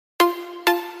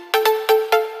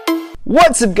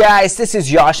What's up guys, this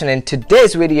is Yash, and in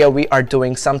today's video we are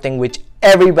doing something which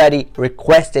everybody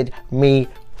requested me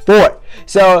for.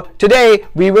 So today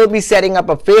we will be setting up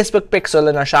a Facebook pixel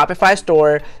in our Shopify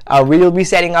store. We will be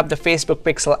setting up the Facebook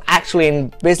pixel actually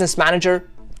in Business Manager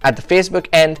at the Facebook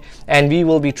end, and we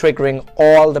will be triggering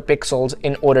all the pixels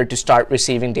in order to start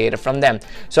receiving data from them.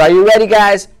 So are you ready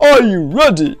guys? Are you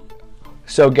ready?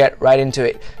 So get right into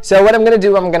it. So what I'm gonna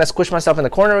do, I'm gonna squish myself in the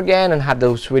corner again and have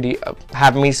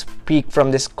me speak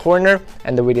from this corner,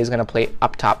 and the video is gonna play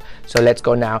up top. So let's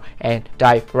go now and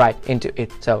dive right into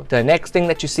it. So the next thing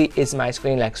that you see is my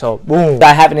screen, like so. Boom.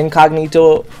 I have an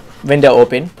incognito window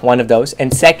open, one of those,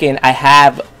 and second, I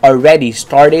have already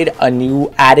started a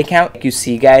new ad account. Like you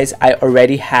see guys, I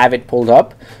already have it pulled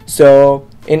up. So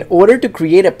in order to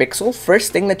create a pixel,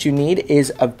 first thing that you need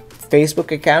is a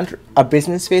Facebook account, a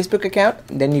business Facebook account.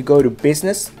 Then you go to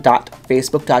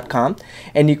business.facebook.com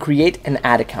and you create an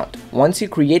ad account. Once you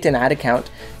create an ad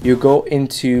account, you go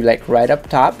into like right up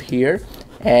top here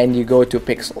and you go to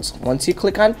pixels. Once you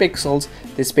click on pixels,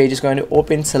 this page is going to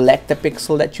open. Select the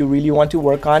pixel that you really want to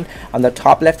work on the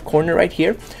top left corner right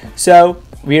here. So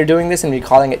we are doing this and we're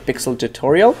calling it pixel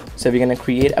tutorial. So we're going to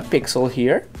create a pixel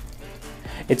here.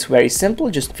 It's very simple,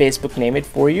 just Facebook name it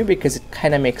for you because it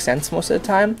kind of makes sense most of the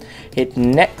time. Hit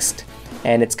next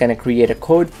and it's going to create a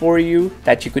code for you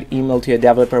that you could email to your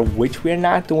developer, which we're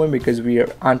not doing because we are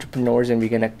entrepreneurs and we're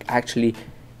going to actually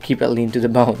keep it lean to the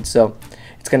bone. So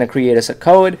it's going to create us a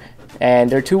code, and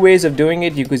there are two ways of doing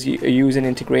it. You could use an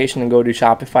integration and go to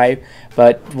Shopify,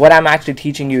 but what I'm actually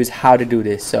teaching you is how to do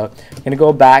this. So I'm going to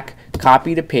go back,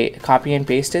 copy and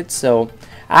paste it. So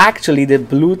actually the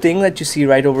blue thing that you see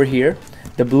right over here,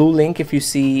 the blue link, if you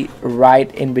see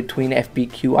right in between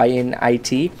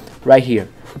FBQINIT right here,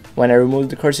 when I remove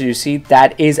the cursor, you see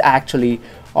that is actually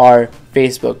our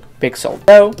Facebook pixel.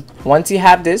 So once you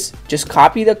have this, just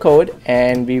copy the code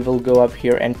and we will go up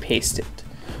here and paste it.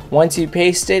 Once you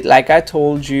paste it, like I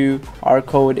told you, our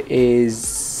code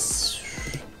is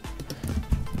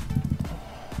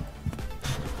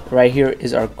right here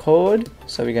is our code.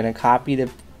 So we're gonna copy the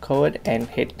code and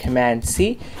hit Command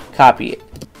C, copy it.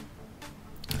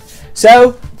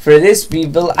 So for this, we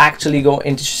will actually go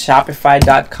into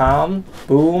shopify.com,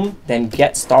 boom, then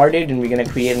get started, and we're going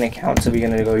to create an account. So we're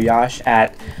going to go Yash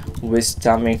at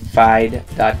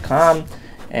wisdomified.com,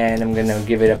 and I'm going to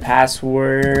give it a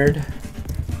password,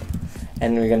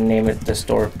 and we're going to name it the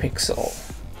store pixel.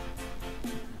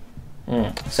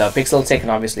 So pixel taken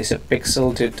obviously, so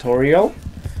pixel tutorial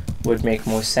would make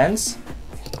more sense.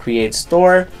 Create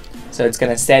store. So it's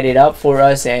going to set it up for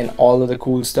us and all of the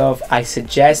cool stuff. I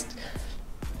suggest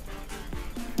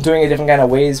doing it different kind of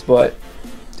ways, but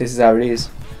this is how it is.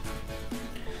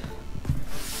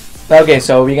 Okay,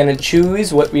 so we're going to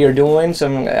choose what we are doing. So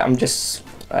I'm just,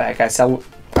 like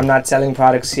I'm not selling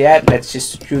products yet. Let's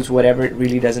just choose whatever. It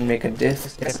really doesn't make a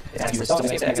difference.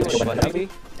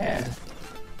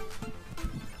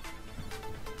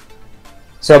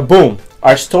 So boom,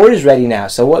 our store is ready now.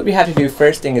 So what we have to do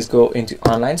first thing is go into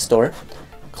online store,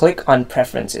 click on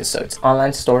preferences. So it's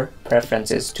online store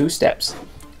preferences, 2 steps.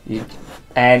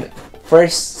 And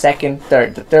first, second,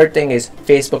 third. The third thing is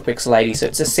Facebook pixel ID. So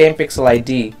it's the same pixel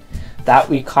ID that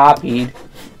we copied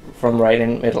from right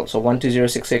in the middle. So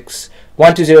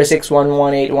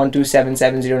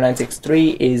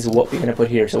 120611812770963 is what we're gonna put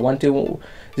here. So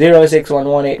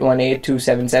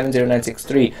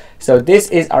 12061181827700963. So this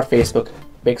is our Facebook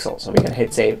pixel. So we're gonna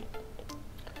hit save.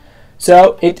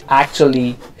 So it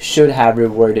actually should have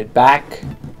reverted back.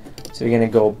 So we're gonna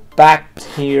go back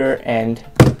here and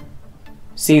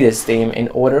see this theme in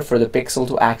order for the pixel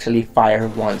to actually fire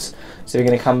once. So we're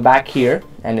gonna come back here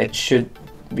and it should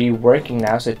be working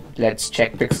now. So let's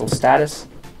check pixel status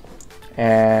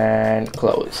and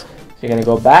close. So you're gonna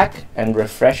go back and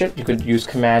refresh it. You could use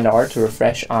Command R to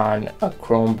refresh on a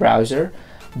Chrome browser.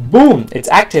 Boom, it's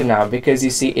active now because you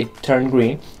see it turned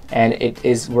green and it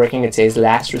is working. It says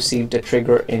last received a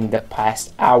trigger in the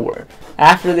past hour.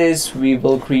 After this, we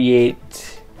will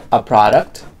create a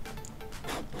product.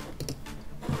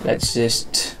 Let's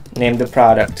just name the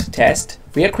product test.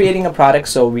 We are creating a product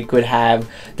so we could have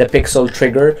the pixel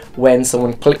trigger when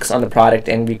someone clicks on the product,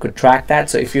 and we could track that.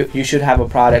 So if you should have a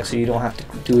product, so you don't have to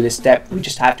do this step. We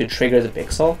just have to trigger the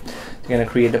pixel. We're going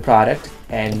to create the product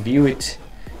and view it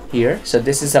here. So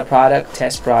this is a product,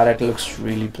 test product. It looks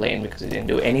really plain because it didn't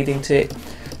do anything to it.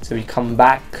 So we come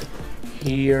back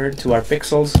here to our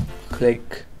pixels,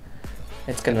 click,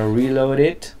 it's going to reload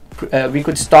it. We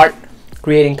could start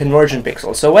creating conversion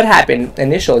pixels. So what happened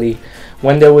initially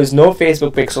when there was no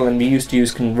Facebook pixel and we used to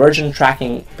use conversion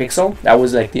tracking pixel, that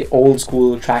was like the old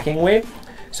school tracking way.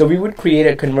 So we would create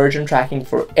a conversion tracking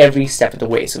for every step of the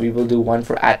way. So we will do one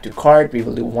for add to cart, we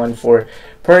will do one for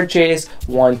purchase,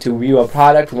 one to view a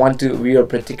product, one to view a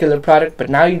particular product. But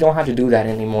now you don't have to do that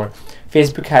anymore.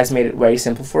 Facebook has made it very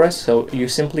simple for us. So you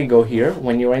simply go here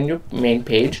when you're in your main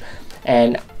page,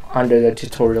 and under the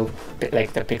tutorial,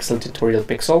 like the pixel tutorial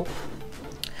pixel,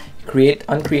 create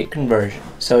uncreate conversion.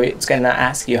 So it's gonna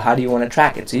ask you how do you want to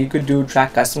track it. So you could do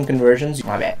track custom conversions.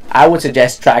 My bad. I would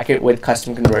suggest track it with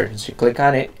custom conversions. You click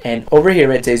on it, and over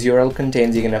here it says URL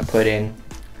contains. You're gonna put in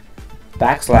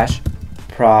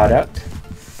 /product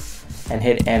and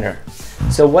hit enter.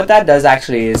 So what that does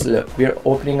actually is, look, we're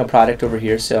opening a product over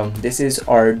here. So this is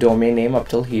our domain name up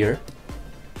till here,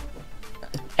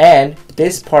 and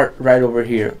this part right over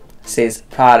here says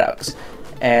products,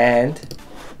 and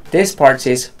this part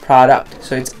says product.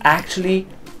 So it's actually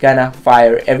gonna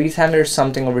fire every time there's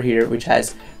something over here which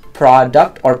has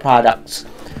product or products.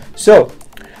 So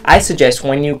I suggest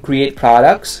when you create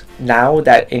products, now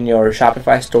that in your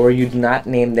Shopify store, you do not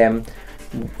name them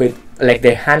with, like,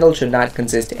 their handle should not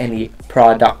consist any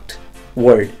product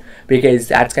word, because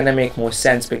that's gonna make more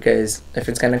sense. Because if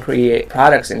it's gonna create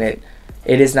products in it,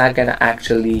 it is not gonna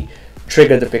actually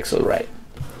trigger the pixel right.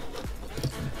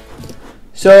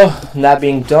 So that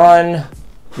being done,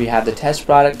 we have the test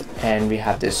product and we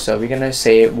have this. So we're gonna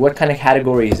say what kind of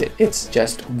category is it. It's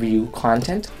just view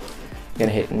content. I'm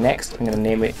gonna hit next. I'm gonna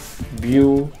name it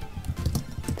view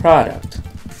product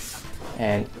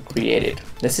and create it.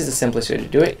 This is the simplest way to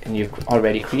do it, and you've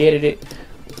already created it.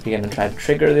 We're gonna try to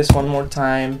trigger this one more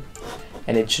time,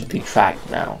 and it should be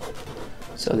tracked now.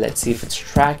 So let's see if it's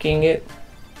tracking it.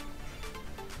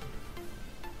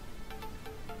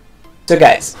 So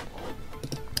guys,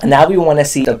 now we want to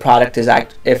see the product is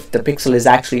if the pixel is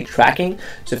actually tracking.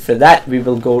 So for that, we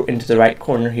will go into the right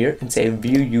corner here and say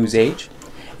view usage,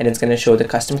 and it's going to show the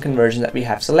custom conversion that we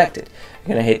have selected.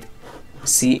 I'm going to hit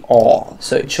see all,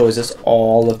 so it shows us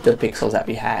all of the pixels that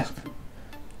we have.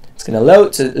 It's going to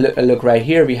load. So look right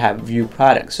here, we have view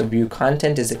product. So view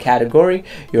content is a category,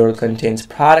 URL contains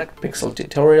product, pixel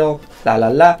tutorial, la la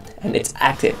la, and it's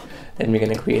active. Then we're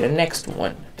going to create a next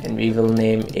one, and we will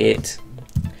name it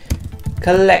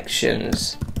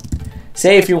collections.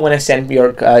 Say if you want to send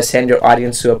your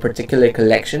audience to a particular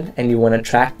collection and you want to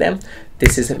track them,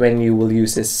 this is when you will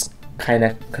use this kind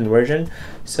of conversion.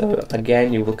 So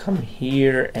again, you will come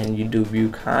here and you do view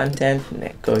content,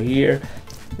 and go here,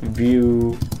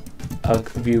 view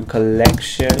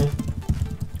collection.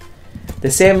 The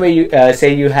same way you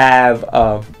say you have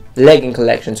legging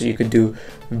collection, so you could do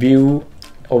view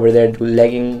over there, do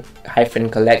legging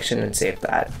 -collection, and save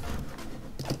that.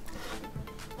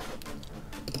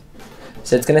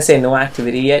 So it's gonna say no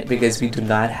activity yet because we do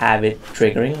not have it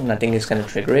triggering. Nothing is gonna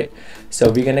trigger it. So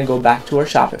we're gonna go back to our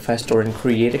Shopify store and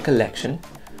create a collection.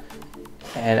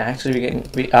 And actually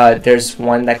there's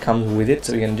one that comes with it.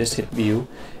 So we're gonna just hit view,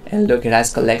 and look, it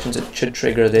has collections. It should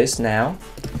trigger this now.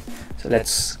 So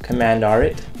let's command R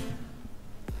it.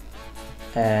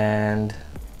 And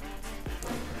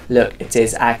look, it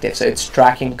says active. So it's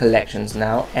tracking collections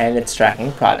now, and it's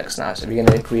tracking products now. So we're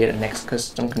gonna create a next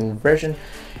custom conversion,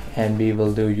 and we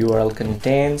will do URL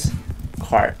contains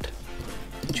cart.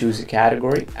 Choose a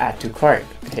category, add to cart,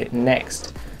 hit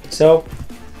next. So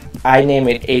I name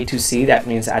it A to C, that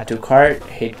means add to cart,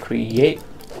 hit create.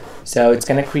 So it's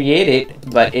gonna create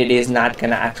it, but it is not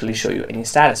gonna actually show you any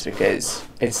status because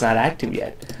it's not active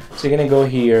yet. So you're gonna go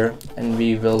here, and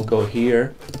we will go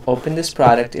here, open this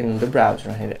product in the browser,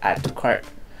 and hit add to cart.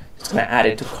 It's gonna add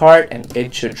it to cart, and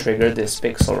it should trigger this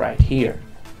pixel right here.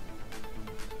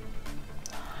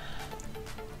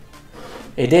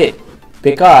 It did,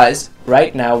 because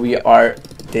right now we are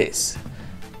this.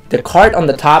 The cart on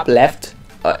the top left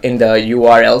in the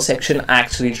URL section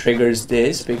actually triggers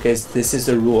this, because this is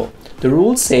the rule. The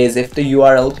rule says if the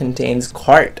URL contains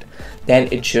cart, then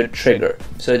it should trigger.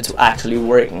 So it's actually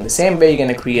working. The same way, you're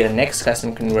going to create a next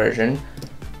custom conversion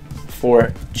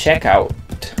for checkout,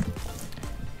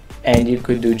 and you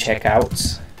could do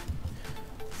checkouts,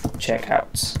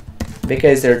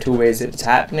 because there are two ways it's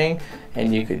happening,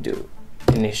 and you could do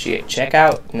initiate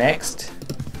checkout next,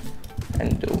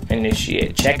 and do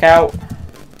initiate checkout,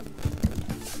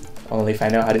 only if I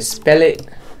know how to spell it,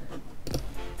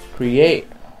 create,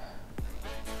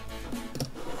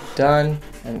 done,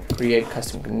 and create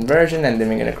custom conversion. And then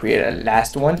we're going to create a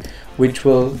last one which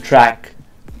will track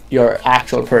your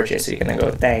actual purchase. So you're going to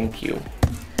go thank you,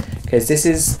 because this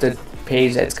is the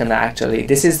page that's going to actually,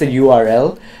 this is the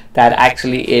URL that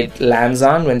actually it lands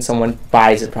on when someone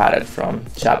buys a product from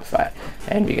Shopify.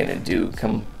 And we're gonna do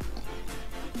we're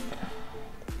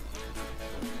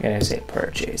gonna say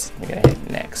purchase. We're gonna hit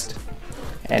next,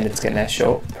 and it's gonna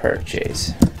show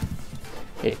purchase.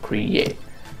 Hit create.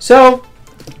 So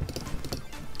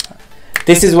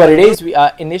this is what it is.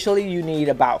 Initially you need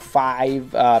about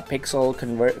 5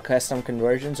 pixel custom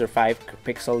conversions, or 5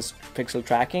 pixel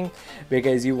tracking,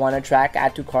 because you want to track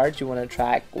add to carts, you want to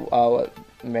track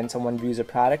when someone views a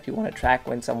product, you want to track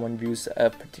when someone views a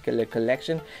particular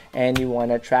collection, and you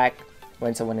want to track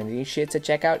when someone initiates a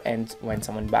checkout and when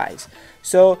someone buys.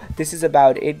 So this is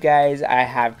about it, guys. I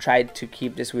have tried to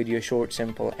keep this video short,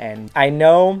 simple, and I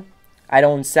know I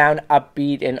don't sound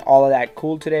upbeat and all of that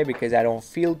cool today because I don't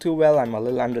feel too well. I'm a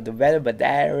little under the weather, but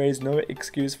there is no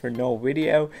excuse for no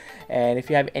video. And if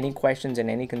you have any questions and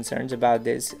any concerns about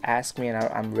this, ask me and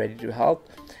I'm ready to help.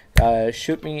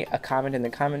 Shoot me a comment in the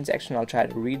comment section. I'll try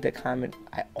to read the comment.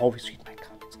 I always read my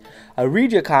comments. I'll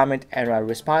read your comment and I'll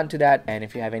respond to that. And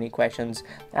if you have any questions,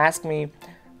 ask me.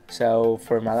 So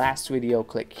for my last video,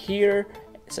 click here,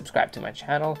 subscribe to my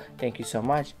channel. Thank you so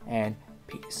much, and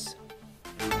peace.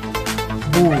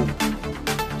 Boom.